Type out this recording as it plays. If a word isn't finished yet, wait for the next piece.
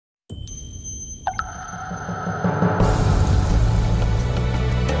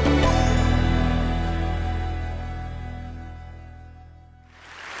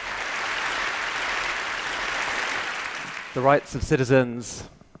the rights of citizens,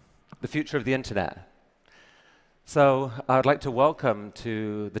 the future of the internet. So I'd like to welcome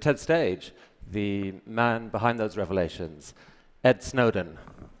to the TED stage the man behind those revelations, Ed Snowden.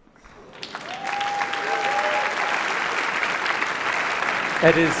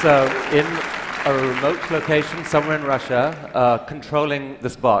 Ed is in a remote location somewhere in Russia, controlling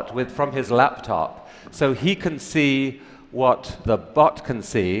this bot from his laptop, so he can see what the bot can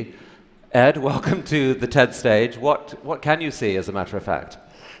see. Ed, welcome to the TED stage. What can you see, as a matter of fact?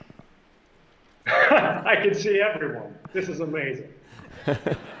 I can see everyone. This is amazing.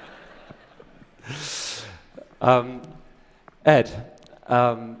 Ed,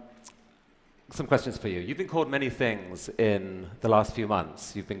 some questions for you. You've been called many things in the last few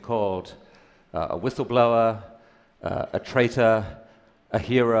months. You've been called a whistleblower, a traitor, a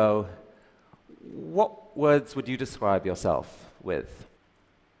hero. What words would you describe yourself with?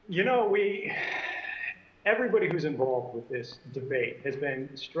 You know, everybody who's involved with this debate has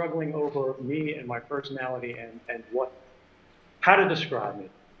been struggling over me and my personality and how to describe me.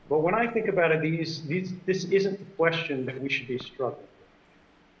 But when I think about it, this isn't the question that we should be struggling with.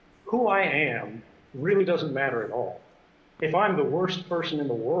 Who I am really doesn't matter at all. If I'm the worst person in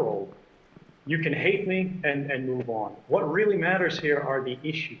the world, you can hate me and move on. What really matters here are the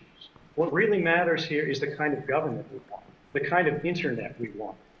issues. What really matters here is the kind of government we want, the kind of internet we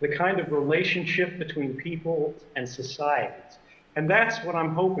want, the kind of relationship between people and societies. And that's what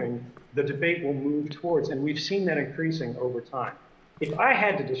I'm hoping the debate will move towards, and we've seen that increasing over time. If I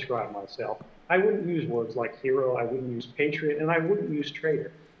had to describe myself, I wouldn't use words like hero, I wouldn't use patriot, and I wouldn't use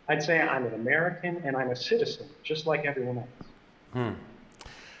traitor. I'd say I'm an American and I'm a citizen, just like everyone else.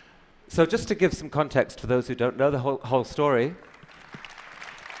 So just to give some context for those who don't know the whole story,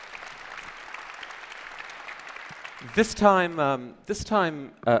 This time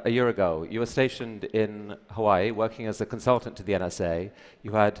a year ago, you were stationed in Hawaii, working as a consultant to the NSA.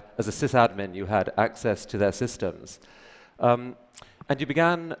 You had, as a sysadmin, you had access to their systems. And you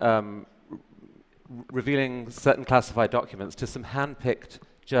began revealing certain classified documents to some hand-picked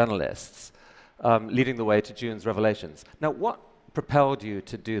journalists, leading the way to June's revelations. Now, what propelled you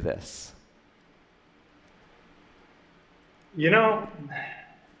to do this? You know,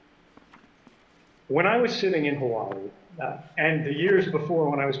 when I was sitting in Hawaii, and the years before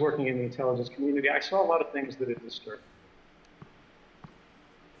when I was working in the intelligence community, I saw a lot of things that had disturbed me.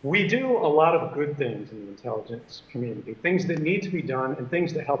 We do a lot of good things in the intelligence community, things that need to be done and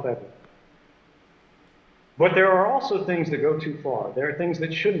things that help everyone. But there are also things that go too far. There are things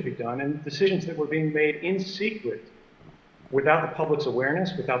that shouldn't be done and decisions that were being made in secret without the public's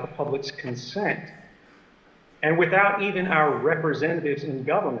awareness, without the public's consent, and without even our representatives in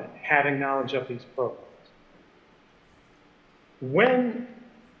government having knowledge of these programs. When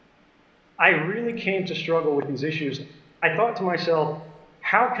I really came to struggle with these issues, I thought to myself,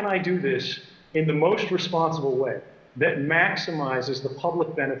 how can I do this in the most responsible way that maximizes the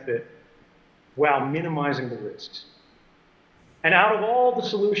public benefit while minimizing the risks? And out of all the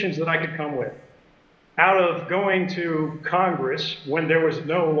solutions that I could come with, out of going to Congress when there was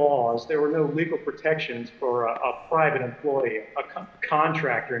no laws, there were no legal protections for a private employee, a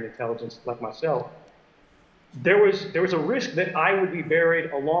contractor in intelligence like myself, there was a risk that I would be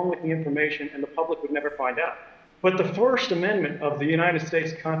buried along with the information and the public would never find out. But the First Amendment of the United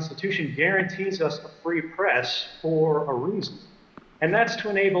States Constitution guarantees us a free press for a reason. And that's to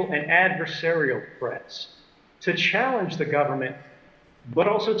enable an adversarial press, to challenge the government, but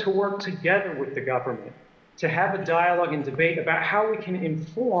also to work together with the government, to have a dialogue and debate about how we can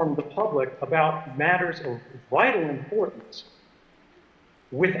inform the public about matters of vital importance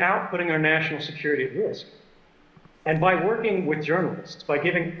without putting our national security at risk. And by working with journalists, by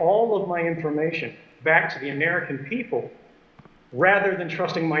giving all of my information back to the American people, rather than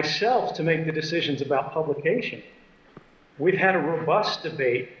trusting myself to make the decisions about publication, we've had a robust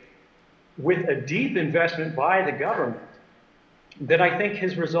debate with a deep investment by the government that I think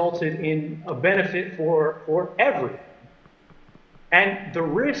has resulted in a benefit for everyone. And the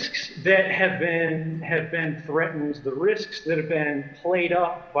risks that have been threatened, the risks that have been played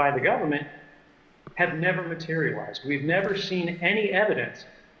up by the government have never materialized. We've never seen any evidence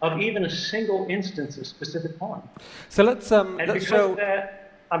of even a single instance of specific harm. So let's because of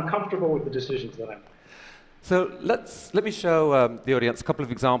that, I'm comfortable with the decisions that I make. So let me show the audience a couple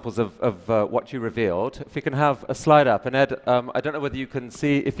of examples of what you revealed. If we can have a slide up, and Ed, I don't know whether you can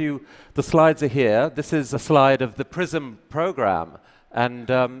see. The slides are here. This is a slide of the PRISM program, and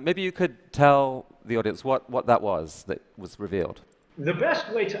maybe you could tell the audience what that was that was revealed. The best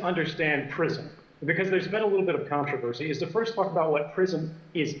way to understand PRISM, because there's been a little bit of controversy, is to first talk about what PRISM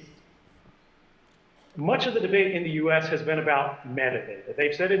isn't. Much of the debate in the US has been about metadata.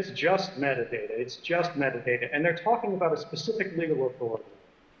 They've said it's just metadata, it's just metadata, and they're talking about a specific legal authority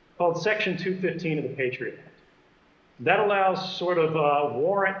called Section 215 of the Patriot Act. That allows sort of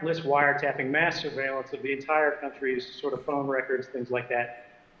warrantless wiretapping, mass surveillance of the entire country's sort of phone records, things like that.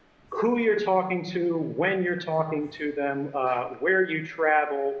 Who you're talking to, when you're talking to them, where you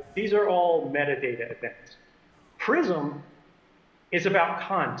travel, these are all metadata events. PRISM is about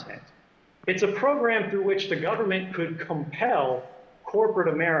content. It's a program through which the government could compel corporate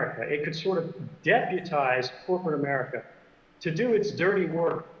America. It could sort of deputize corporate America to do its dirty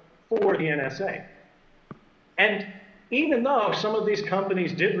work for the NSA. And even though some of these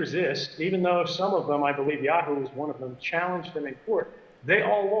companies did resist, even though some of them, I believe Yahoo was one of them, challenged them in court, they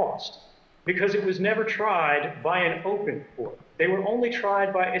all lost because it was never tried by an open court. They were only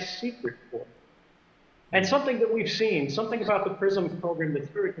tried by a secret court. And something that we've seen, something about the PRISM program that's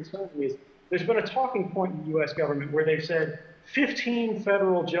very concerning me is there's been a talking point in the US government where they've said 15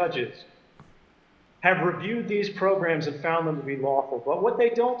 federal judges have reviewed these programs and found them to be lawful. But what they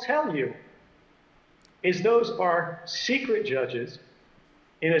don't tell you is those are secret judges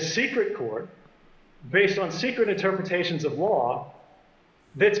in a secret court based on secret interpretations of law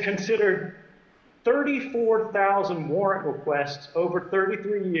that's considered 34,000 warrant requests over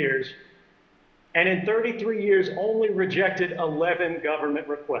 33 years, and in 33 years only rejected 11 government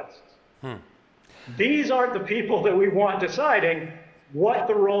requests. These aren't the people that we want deciding what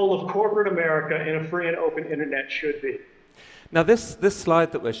the role of corporate America in a free and open internet should be. Now this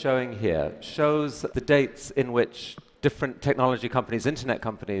slide that we're showing here shows the dates in which different technology companies, internet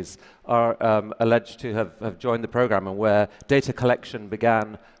companies, are alleged to have joined the program and where data collection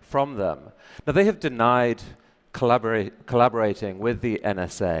began from them. Now they have denied collaborating with the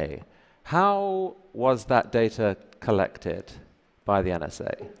NSA. How was that data collected by the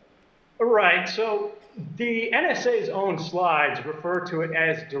NSA? Right, so the NSA's own slides refer to it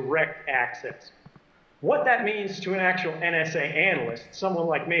as direct access. What that means to an actual NSA analyst, someone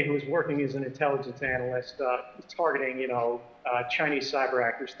like me who is working as an intelligence analyst, targeting, Chinese cyber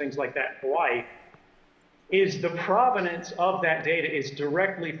actors, things like that in Hawaii, is the provenance of that data is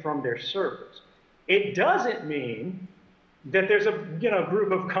directly from their servers. It doesn't mean that there's a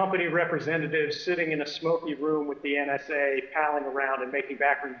group of company representatives sitting in a smoky room with the NSA, palling around and making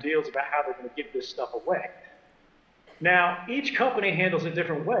backroom deals about how they're going to give this stuff away. Now, each company handles it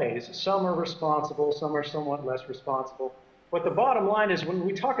different ways. Some are responsible, some are somewhat less responsible. But the bottom line is when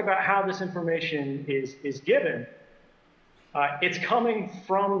we talk about how this information is given, it's coming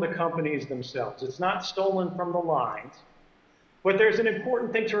from the companies themselves. It's not stolen from the lines. But there's an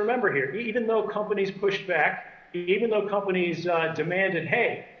important thing to remember here. Even though companies pushed back, even though companies demanded,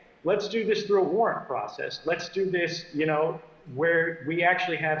 hey, let's do this through a warrant process. Let's do this, where we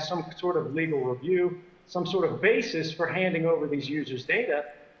actually have some sort of legal review, some sort of basis for handing over these users' data.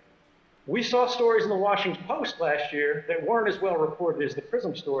 We saw stories in the Washington Post last year that weren't as well reported as the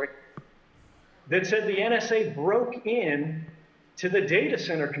PRISM story that said the NSA broke in to the data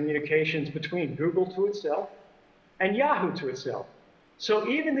center communications between Google to itself and Yahoo to itself. So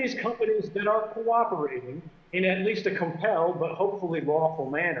even these companies that are cooperating in at least a compelled but hopefully lawful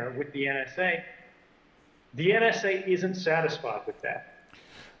manner with the NSA isn't satisfied with that.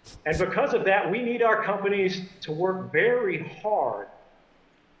 And because of that, we need our companies to work very hard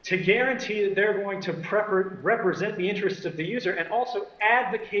to guarantee that they're going to represent the interests of the user and also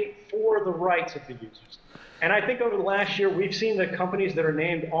advocate for the rights of the users. And I think over the last year, we've seen the companies that are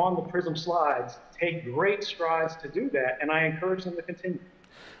named on the PRISM slides take great strides to do that, and I encourage them to continue.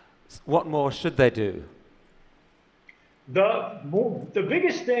 What more should they do? The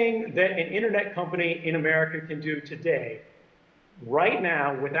biggest thing that an internet company in America can do today, right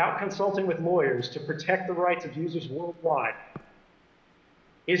now, without consulting with lawyers to protect the rights of users worldwide,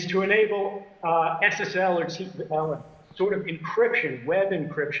 is to enable SSL or TLS, sort of encryption, web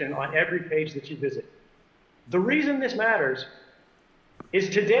encryption on every page that you visit. The reason this matters is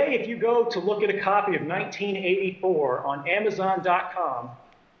today, if you go to look at a copy of 1984 on Amazon.com,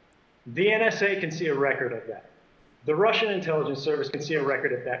 the NSA can see a record of that. The Russian intelligence service can see a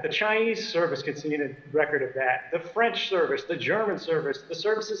record of that. The Chinese service can see a record of that. The French service, the German service, the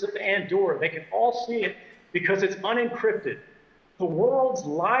services of Andorra, they can all see it because it's unencrypted. The world's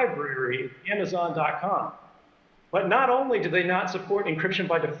library is Amazon.com. But not only do they not support encryption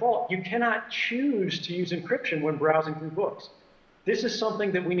by default, you cannot choose to use encryption when browsing through books. This is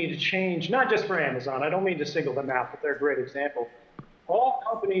something that we need to change, not just for Amazon. I don't mean to single them out, but they're a great example. All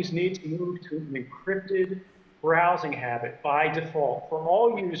companies need to move to an encrypted browsing habit by default for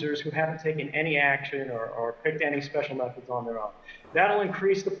all users who haven't taken any action or picked any special methods on their own. That'll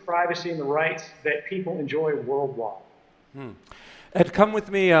increase the privacy and the rights that people enjoy worldwide. Ed, come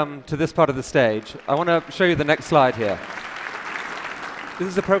with me to this part of the stage. I want to show you the next slide here. This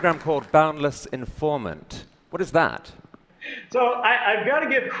is a program called Boundless Informant. What is that? So I've got to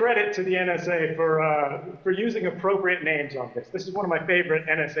give credit to the NSA for using appropriate names on this. This is one of my favorite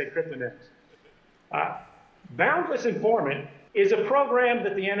NSA cryptonyms. Boundless Informant is a program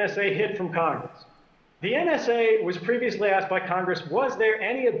that the NSA hid from Congress. The NSA was previously asked by Congress, was there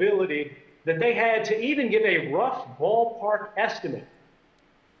any ability that they had to even give a rough ballpark estimate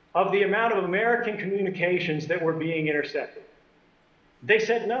of the amount of American communications that were being intercepted? They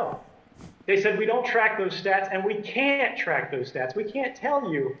said no. They said, we don't track those stats, and we can't track those stats. We can't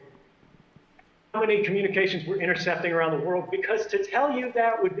tell you how many communications we're intercepting around the world, because to tell you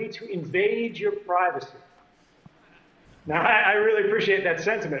that would be to invade your privacy. Now, I really appreciate that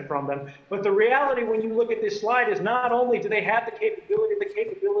sentiment from them, but the reality when you look at this slide is not only do they have the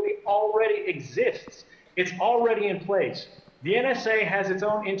capability already exists. It's already in place. The NSA has its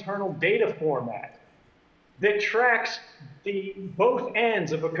own internal data format that tracks both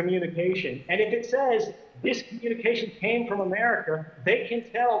ends of a communication. And if it says this communication came from America, they can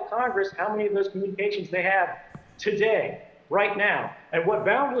tell Congress how many of those communications they have today, right now. And what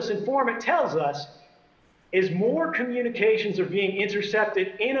Boundless Informant tells us is more communications are being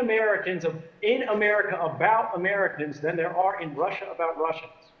intercepted in America about Americans than there are in Russia about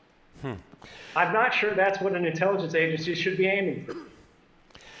Russians. I'm not sure that's what an intelligence agency should be aiming for.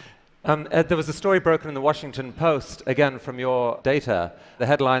 Ed, there was a story broken in the Washington Post, again from your data. The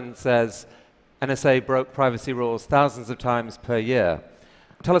headline says, NSA broke privacy rules thousands of times per year.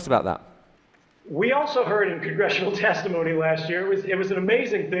 Tell us about that. We also heard in congressional testimony last year, it was an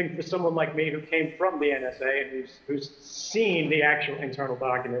amazing thing for someone like me who came from the NSA and who's seen the actual internal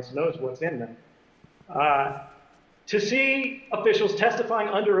documents, knows what's in them, to see officials testifying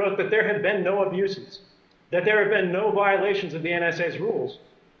under oath that there have been no abuses, that there have been no violations of the NSA's rules,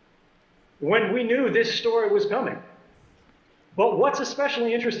 when we knew this story was coming. But what's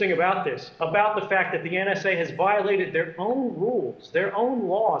especially interesting about this, about the fact that the NSA has violated their own rules, their own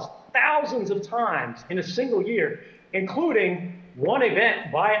laws, thousands of times in a single year, including one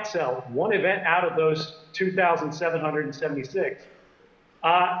event by itself, one event out of those 2,776,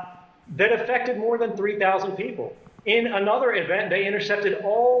 that affected more than 3,000 people. In another event, they intercepted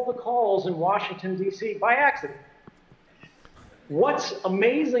all the calls in Washington, D.C. by accident. What's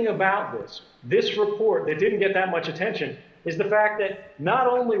amazing about this report that didn't get that much attention, is the fact that not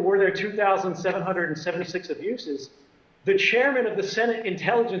only were there 2,776 abuses, the chairman of the Senate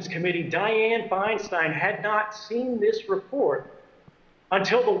Intelligence Committee, Dianne Feinstein, had not seen this report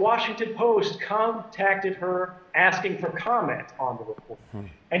until the Washington Post contacted her asking for comment on the report.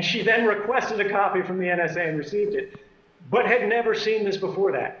 And she then requested a copy from the NSA and received it, but had never seen this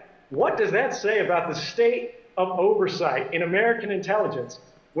before that. What does that say about the state of oversight in American intelligence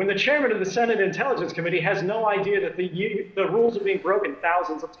when the chairman of the Senate Intelligence Committee has no idea that the rules are being broken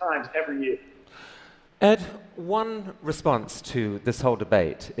thousands of times every year? Ed, one response to this whole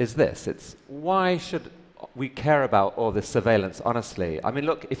debate is this. It's why should we care about all this surveillance, honestly? I mean,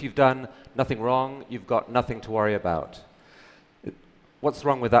 look, if you've done nothing wrong, you've got nothing to worry about. What's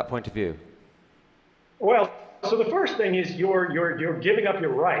wrong with that point of view? Well, so the first thing is you're giving up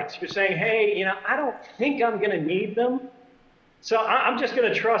your rights. You're saying, hey, I don't think I'm going to need them, so I'm just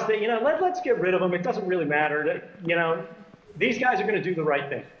going to trust that, let's get rid of them. It doesn't really matter. These guys are going to do the right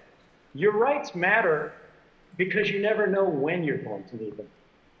thing. Your rights matter because you never know when you're going to need them.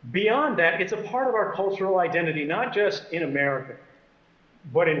 Beyond that, it's a part of our cultural identity, not just in America,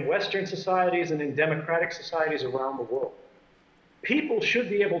 but in Western societies and in democratic societies around the world. People should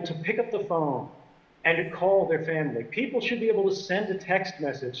be able to pick up the phone and to call their family. People should be able to send a text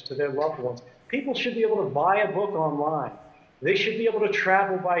message to their loved ones. People should be able to buy a book online. They should be able to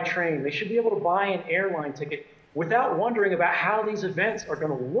travel by train. They should be able to buy an airline ticket without wondering about how these events are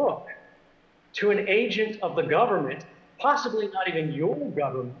going to look to an agent of the government, possibly not even your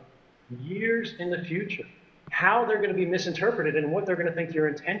government, years in the future. How they're going to be misinterpreted and what they're going to think your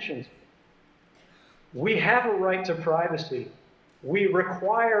intentions are. We have a right to privacy. We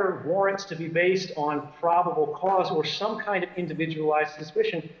require warrants to be based on probable cause or some kind of individualized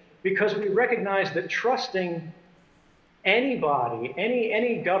suspicion because we recognize that trusting anybody,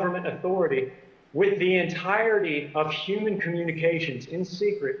 any government authority with the entirety of human communications in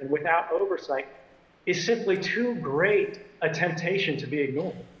secret and without oversight is simply too great a temptation to be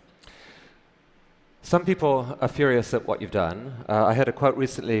ignored. Some people are furious at what you've done. I heard a quote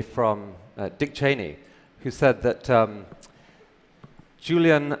recently from Dick Cheney, who said that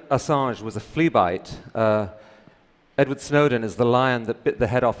Julian Assange was a flea bite. Edward Snowden is the lion that bit the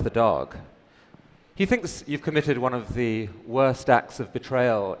head off the dog. He thinks you've committed one of the worst acts of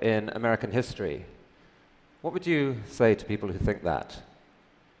betrayal in American history. What would you say to people who think that?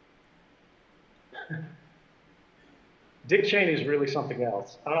 Dick Cheney is really something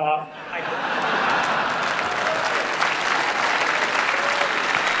else.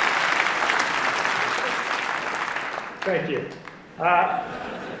 Thank you.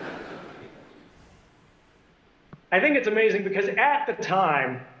 I think it's amazing because at the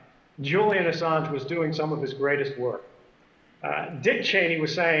time, Julian Assange was doing some of his greatest work. Dick Cheney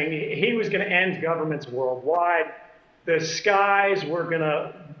was saying he was going to end governments worldwide. The skies were going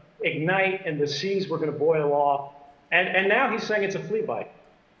to ignite and the seas were going to boil off. And now he's saying it's a flea bite.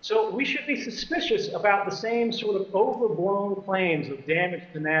 So we should be suspicious about the same sort of overblown claims of damage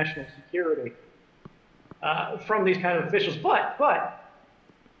to national security from these kind of officials. But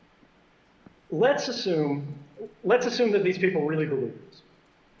let's assume that these people really believe this.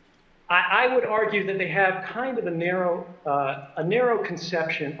 I would argue that they have kind of a narrow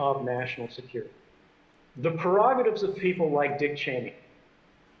conception of national security. The prerogatives of people like Dick Cheney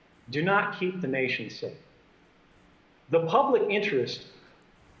do not keep the nation safe. The public interest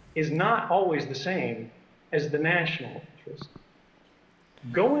is not always the same as the national interest.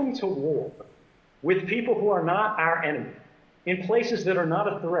 Going to war with people who are not our enemy in places that are not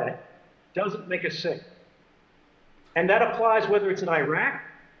a threat doesn't make us safe. And that applies whether it's in Iraq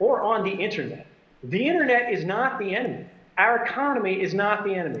or on the internet. The internet is not the enemy. Our economy is not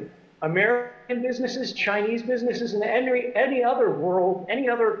the enemy. American businesses, Chinese businesses, and any other world, any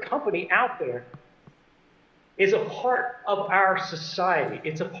other company out there is a part of our society.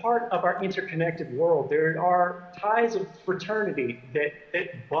 It's a part of our interconnected world. There are ties of fraternity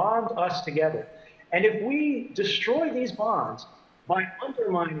that bond us together. And if we destroy these bonds by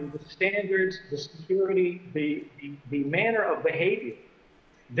undermining the standards, the security, the manner of behavior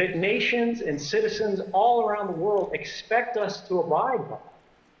that nations and citizens all around the world expect us to abide by.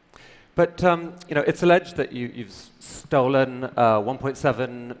 But it's alleged that you've stolen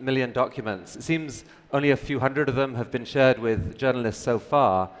 1.7 million documents. It seems only a few hundred of them have been shared with journalists so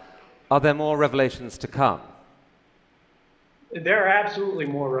far. Are there more revelations to come? There are absolutely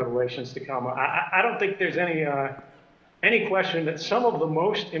more revelations to come. I don't think there's any question that some of the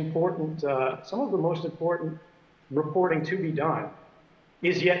most important reporting to be done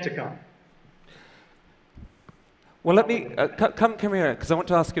is yet to come. Well, let me come here, because I want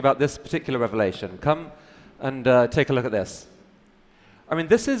to ask you about this particular revelation. Come and take a look at this. I mean,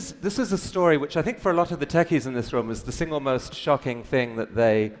 this is a story which I think for a lot of the techies in this room is the single most shocking thing that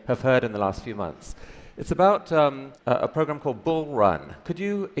they have heard in the last few months. It's about a program called Bull Run. Could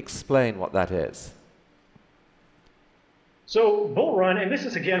you explain what that is? So Bull Run, and this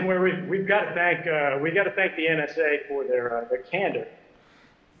is again where we've got to thank the NSA for their candor.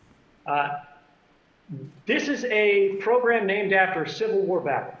 This is a program named after a Civil War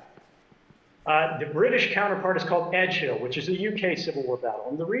battle. The British counterpart is called Edgehill, which is a UK Civil War battle.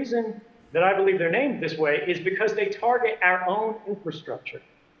 And the reason that I believe they're named this way is because they target our own infrastructure.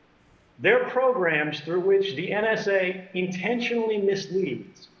 They're programs through which the NSA intentionally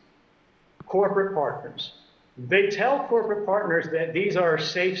misleads corporate partners. They tell corporate partners that these are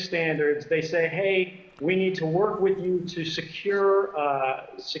safe standards. They say, hey, we need to work with you to secure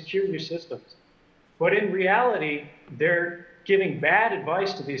your systems. But in reality, they're giving bad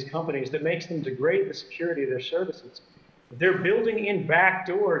advice to these companies that makes them degrade the security of their services. They're building in back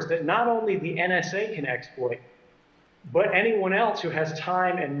doors that not only the NSA can exploit, but anyone else who has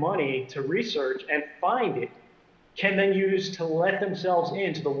time and money to research and find it can then use to let themselves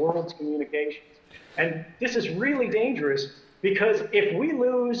into the world's communications. And this is really dangerous because if we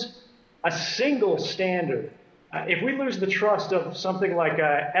lose a single standard, if we lose the trust of something like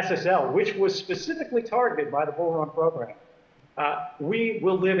SSL, which was specifically targeted by the Bull Run program, we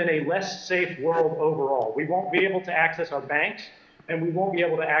will live in a less safe world overall. We won't be able to access our banks, and we won't be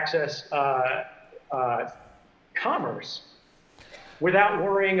able to access commerce without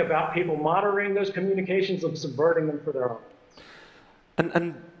worrying about people monitoring those communications and subverting them for their own.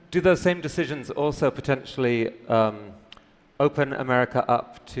 And do those same decisions also potentially open America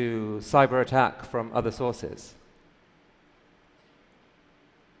up to cyber attack from other sources?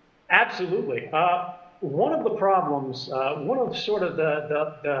 Absolutely. One of the problems, one of sort of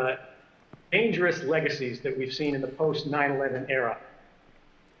the dangerous legacies that we've seen in the post-9/11 era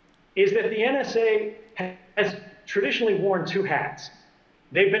is that the NSA has traditionally worn two hats.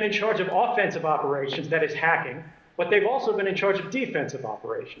 They've been in charge of offensive operations, that is hacking, but they've also been in charge of defensive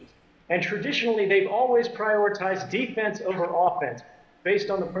operations. And traditionally, they've always prioritized defense over offense, based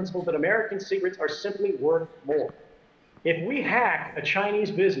on the principle that American secrets are simply worth more. If we hack a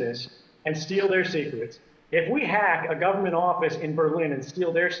Chinese business and steal their secrets, if we hack a government office in Berlin and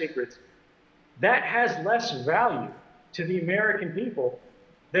steal their secrets, that has less value to the American people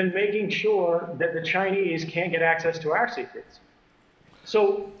than making sure that the Chinese can't get access to our secrets.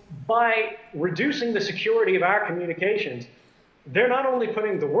 So by reducing the security of our communications, they're not only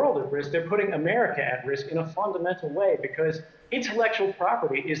putting the world at risk, they're putting America at risk in a fundamental way, because intellectual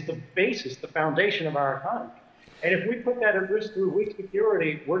property is the basis, the foundation of our economy. And if we put that at risk through weak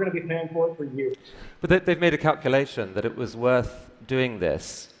security, we're going to be paying for it for years. But they've made a calculation that it was worth doing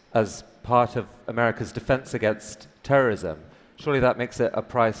this as part of America's defense against terrorism. Surely that makes it a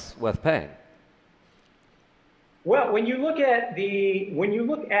price worth paying. Well, when you look at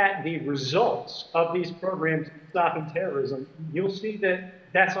the results of these programs stopping terrorism, you'll see that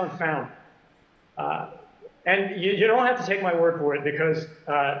that's unfounded. And you don't have to take my word for it, because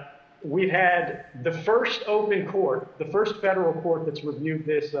we've had the first open court, the first federal court that's reviewed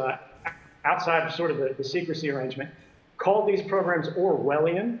this outside of sort of the secrecy arrangement, called these programs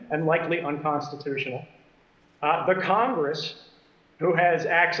Orwellian and likely unconstitutional. The Congress, who has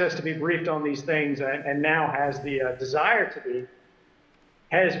access to be briefed on these things and now has the desire to be,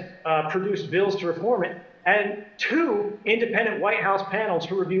 has produced bills to reform it. And 2 independent White House panels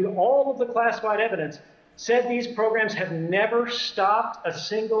who reviewed all of the classified evidence said these programs have never stopped a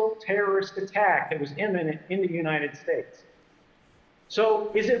single terrorist attack that was imminent in the United States.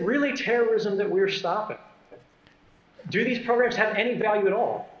 So is it really terrorism that we're stopping? Do these programs have any value at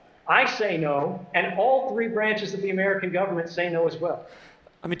all? I say no, and all 3 branches of the American government say no as well.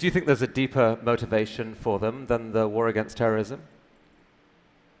 I mean, do you think there's a deeper motivation for them than the war against terrorism?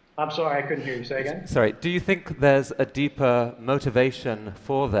 I'm sorry, I couldn't hear you. Say again? Sorry, do you think there's a deeper motivation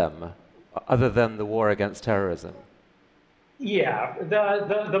for them other than the war against terrorism? Yeah,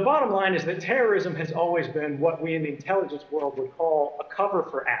 the bottom line is that terrorism has always been what we in the intelligence world would call a cover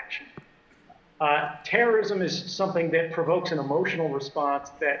for action. Terrorism is something that provokes an emotional response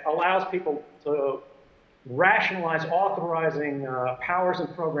that allows people to rationalize authorizing powers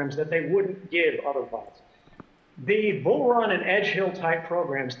and programs that they wouldn't give otherwise. The Bull Run and Edge Hill type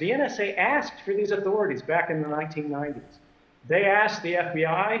programs, the NSA asked for these authorities back in the 1990s. They asked the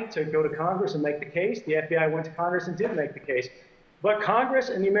FBI to go to Congress and make the case. The FBI went to Congress and did make the case. But Congress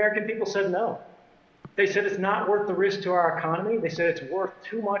and the American people said no. They said it's not worth the risk to our economy. They said it's worth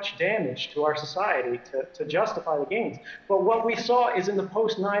too much damage to our society to justify the gains. But what we saw is in the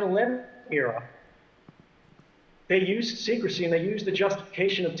post-9/11 era, they used secrecy and they used the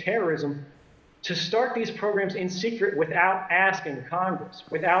justification of terrorism to start these programs in secret without asking Congress,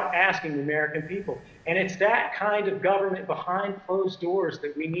 without asking the American people. And it's that kind of government behind closed doors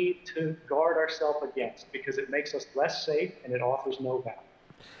that we need to guard ourselves against, because it makes us less safe and it offers no value.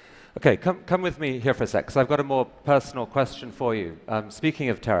 Okay, come with me here for a sec, because I've got a more personal question for you. Speaking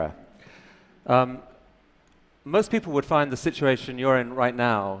of terror, most people would find the situation you're in right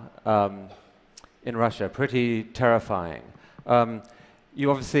now in Russia pretty terrifying. You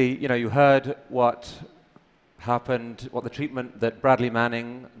obviously, you heard what happened, what the treatment that Bradley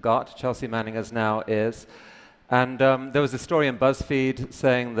Manning got, Chelsea Manning as now is. And there was a story in BuzzFeed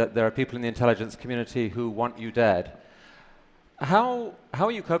saying that there are people in the intelligence community who want you dead. How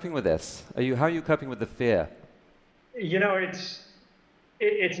are you coping with this? How are you coping with the fear? It's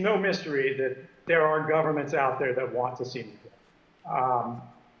no mystery that there are governments out there that want to see me dead.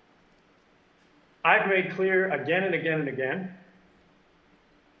 I've made clear again and again and again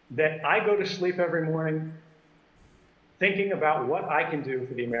that I go to sleep every morning thinking about what I can do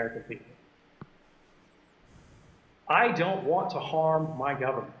for the American people. I don't want to harm my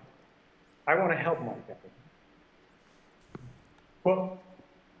government. I want to help my government. Well,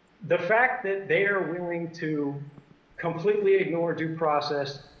 the fact that they are willing to completely ignore due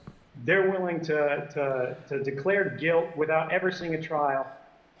process, they're willing to declare guilt without ever seeing a trial,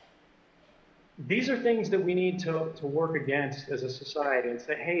 these are things that we need to work against as a society and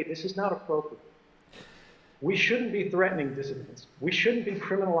say, hey, this is not appropriate. We shouldn't be threatening dissidents. We shouldn't be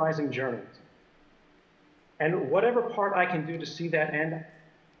criminalizing journalism. And whatever part I can do to see that end,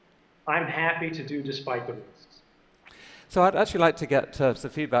 I'm happy to do despite the risks. So I'd actually like to get some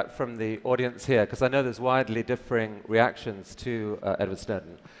feedback from the audience here, because I know there's widely differing reactions to Edward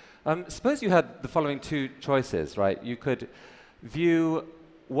Snowden. Suppose you had the following 2 choices, right? You could view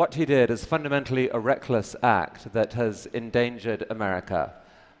what he did as fundamentally a reckless act that has endangered America,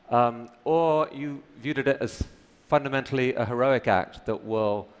 or you viewed it as fundamentally a heroic act that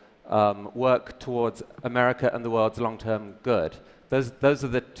will work towards America and the world's long-term good. Those are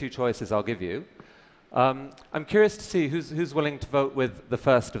the two choices I'll give you. I'm curious to see who's willing to vote with the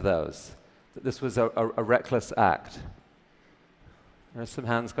first of those, that this was a reckless act. There's some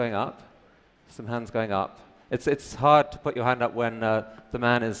hands going up, some hands going up. It's hard to put your hand up when the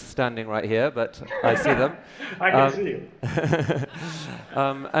man is standing right here, but I see them. I can see you.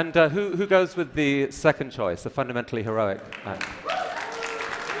 And who goes with the second choice, the fundamentally heroic act?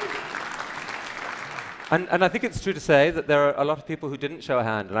 And I think it's true to say that there are a lot of people who didn't show a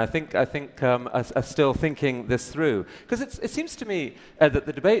hand, and I think are still thinking this through. Because it seems to me that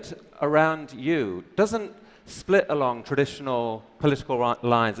the debate around you doesn't split along traditional political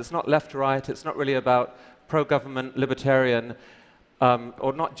lines. It's not left to right. It's not really about pro-government, libertarian,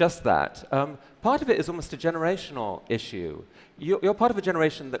 or not just that. Part of it is almost a generational issue. You're part of a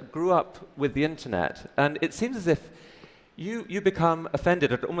generation that grew up with the internet, and it seems as if you become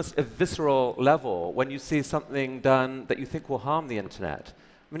offended at almost a visceral level when you see something done that you think will harm the internet.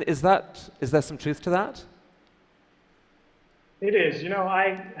 I mean, is there some truth to that? It is. You know,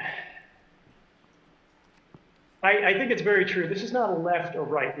 I think it's very true. This is not a left or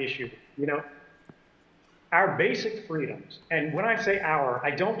right issue. You know, our basic freedoms, and when I say our,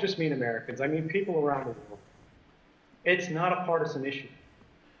 I don't just mean Americans, I mean people around the world. It's not a partisan issue.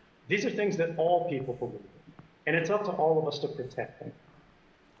 These are things that all people believe in, and it's up to all of us to protect them.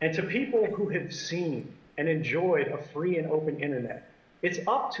 And to people who have seen and enjoyed a free and open internet, it's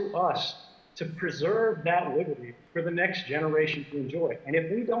up to us to preserve that liberty for the next generation to enjoy. And if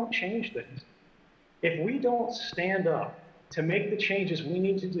we don't change things, if we don't stand up to make the changes we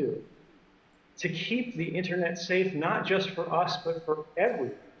need to do to keep the internet safe, not just for us, but for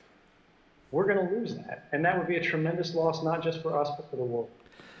everyone, we're going to lose that. And that would be a tremendous loss, not just for us, but for the world.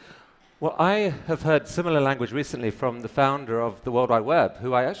 Well, I have heard similar language recently from the founder of the World Wide Web,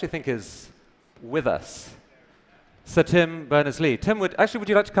 who I actually think is with us, Sir Tim Berners-Lee. Tim, would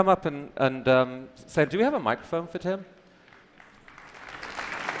you like to come up and say, do we have a microphone for Tim?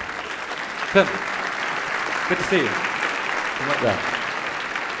 Tim, good to see you. Come up there.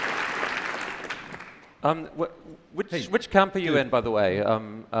 Which camp are you in, by the way?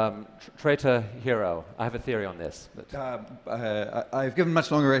 Traitor, hero? I have a theory on this. I've given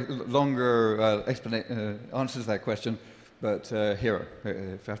much longer answers to that question, but hero,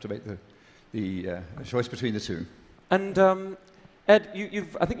 if I have to make the choice between the two. And Ed,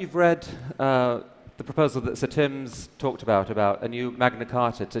 I think you've read the proposal that Sir Tim's talked about a new Magna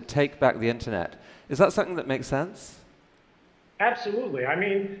Carta to take back the internet. Is that something that makes sense? Absolutely. I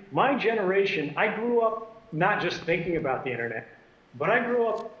mean, my generation, I grew up not just thinking about the internet, but I grew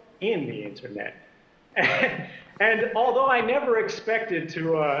up in the internet. And although I never expected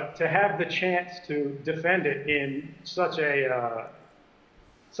to have the chance to defend it in such a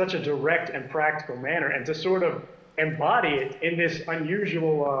direct and practical manner, and to sort of embody it in this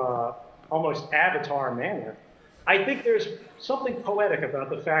unusual, almost avatar manner, I think there's something poetic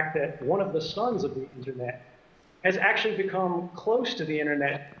about the fact that one of the sons of the internet has actually become close to the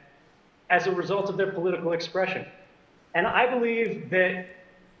internet as a result of their political expression. And I believe that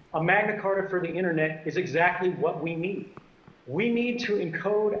a Magna Carta for the internet is exactly what we need. We need to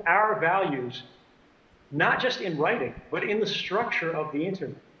encode our values, not just in writing, but in the structure of the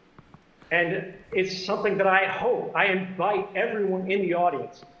internet. And it's something that I invite everyone in the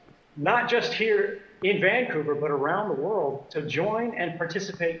audience, not just here in Vancouver, but around the world, to join and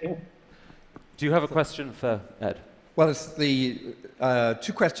participate in. Do you have a question for Ed? Well, it's the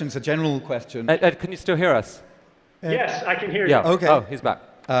two questions, a general question. Ed, can you still hear us? Yes, I can hear you. Yeah. Okay. Oh, he's back.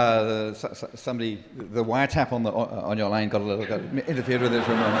 Somebody, the wiretap on your line got interfered with it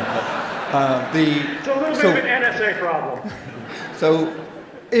for a moment. It's a little bit of an NSA problem.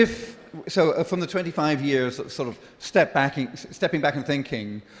 So from the 25 years, sort of stepping back and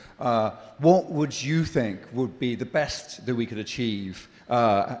thinking, what would you think would be the best that we could achieve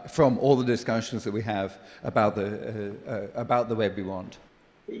from all the discussions that we have about the web we want?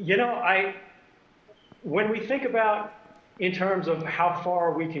 You know, when we think about in terms of how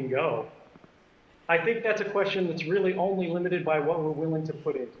far we can go, I think that's a question that's really only limited by what we're willing to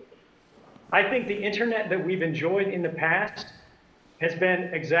put into it. I think the internet that we've enjoyed in the past has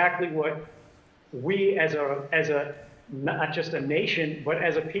been exactly what we as a not just a nation, but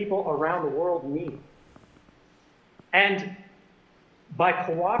as a people around the world need. And by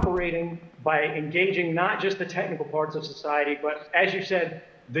cooperating, by engaging not just the technical parts of society, but as you said,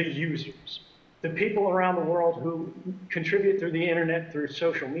 the users, the people around the world who contribute through the internet, through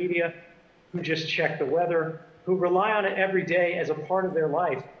social media, who just check the weather, who rely on it every day as a part of their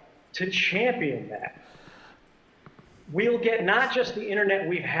life, to champion that. We'll get not just the internet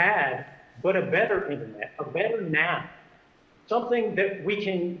we've had, but a better internet, a better now. something that we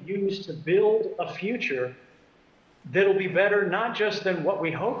can use to build a future that'll be better, not just than what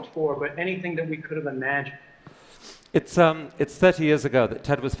we hoped for, but anything that we could have imagined. It's 30 years ago that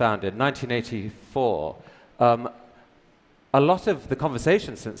TED was founded, 1984. A lot of the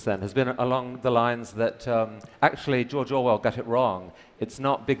conversation since then has been along the lines that actually George Orwell got it wrong. It's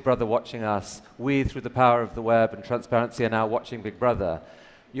not Big Brother watching us. We, through the power of the web and transparency, are now watching Big Brother.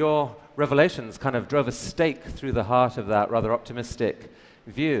 Your revelations kind of drove a stake through the heart of that rather optimistic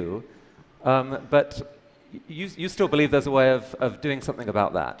view. But you still believe there's a way of doing something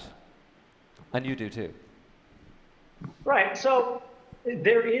about that. And you do too. Right. So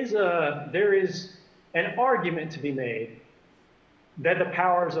there is an argument to be made that the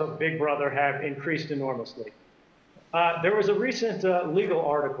powers of Big Brother have increased enormously. There was a recent legal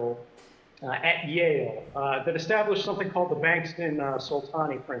article at Yale that established something called the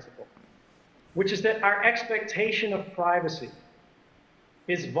Bankston-Soltani principle, which is that our expectation of privacy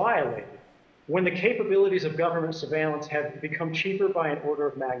is violated when the capabilities of government surveillance have become cheaper by an order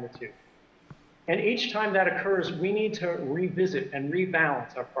of magnitude. And each time that occurs, we need to revisit and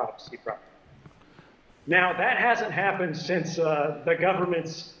rebalance our privacy problem. Now, that hasn't happened since the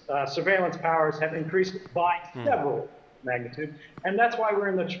government's surveillance powers have increased by several magnitude, and that's why we're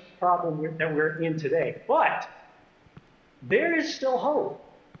in the problem that we're in today. But there is still hope,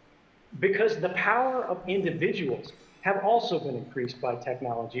 because the power of individuals have also been increased by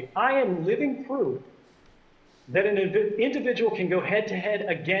technology. I am living proof that an individual can go head-to-head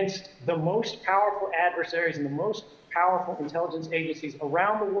against the most powerful adversaries and the most powerful intelligence agencies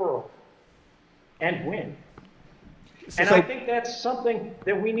around the world and win. And I think that's something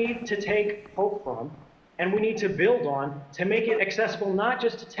that we need to take hope from, and we need to build on to make it accessible not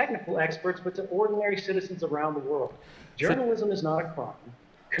just to technical experts, but to ordinary citizens around the world. Journalism is not a crime.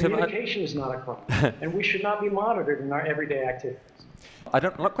 Communication is not a crime. And we should not be monitored in our everyday activities. I'm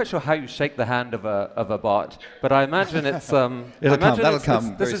not quite sure how you shake the hand of a bot, but I imagine it's... That'll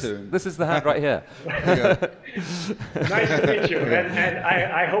come very soon. This is the hand right here. Nice to meet you, and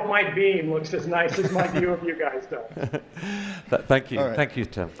I hope my beam looks as nice as my view of you guys does. Thank you. Right. Thank you,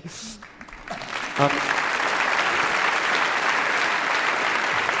 Tim.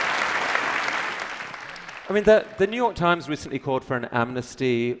 I mean, the New York Times recently called for an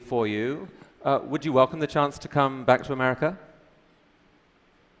amnesty for you. Would you welcome the chance to come back to America?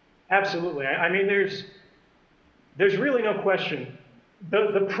 Absolutely. I mean, there's really no question.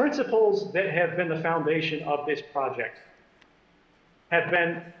 The principles that have been the foundation of this project have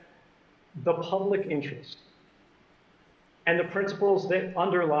been the public interest and the principles that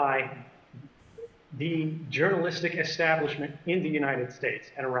underlie the journalistic establishment in the United States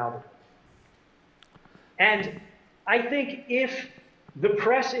and around the world. And I think if the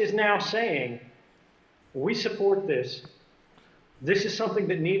press is now saying, we support this, this is something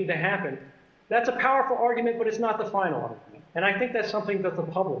that needed to happen, that's a powerful argument, but it's not the final argument. And I think that's something that the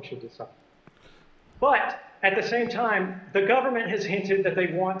public should decide. But at the same time, the government has hinted that they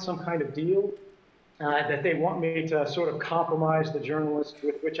want some kind of deal, that they want me to sort of compromise the journalists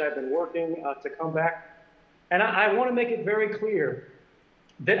with which I've been working to come back. And I want to make it very clear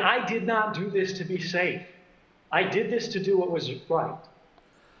that I did not do this to be safe. I did this to do what was right.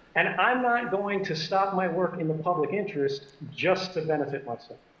 And I'm not going to stop my work in the public interest just to benefit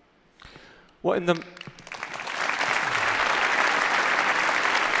myself. Well,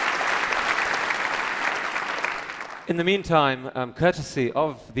 in the meantime, courtesy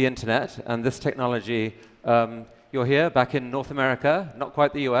of the internet and this technology, you're here back in North America, not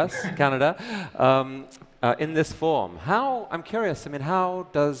quite the US, Canada, in this form. I'm curious, I mean, how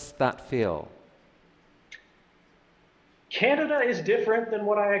does that feel? Canada is different than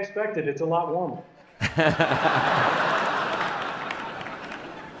what I expected. It's a lot warmer.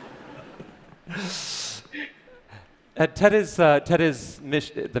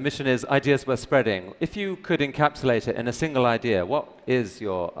 The mission is ideas worth spreading. If you could encapsulate it in a single idea, what is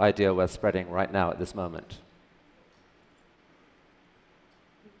your idea worth spreading right now at this moment?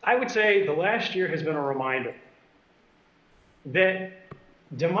 I would say the last year has been a reminder that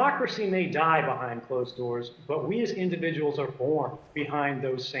democracy may die behind closed doors, but we as individuals are born behind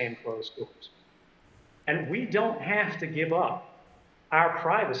those same closed doors. And we don't have to give up our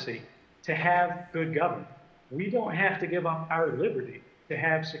privacy to have good government. We don't have to give up our liberty to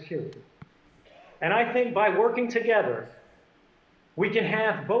have security. And I think by working together, we can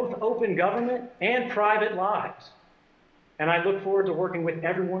have both open government and private lives. And I look forward to working with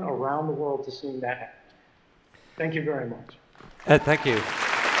everyone around the world to seeing that happen. Thank you very much. Thank you.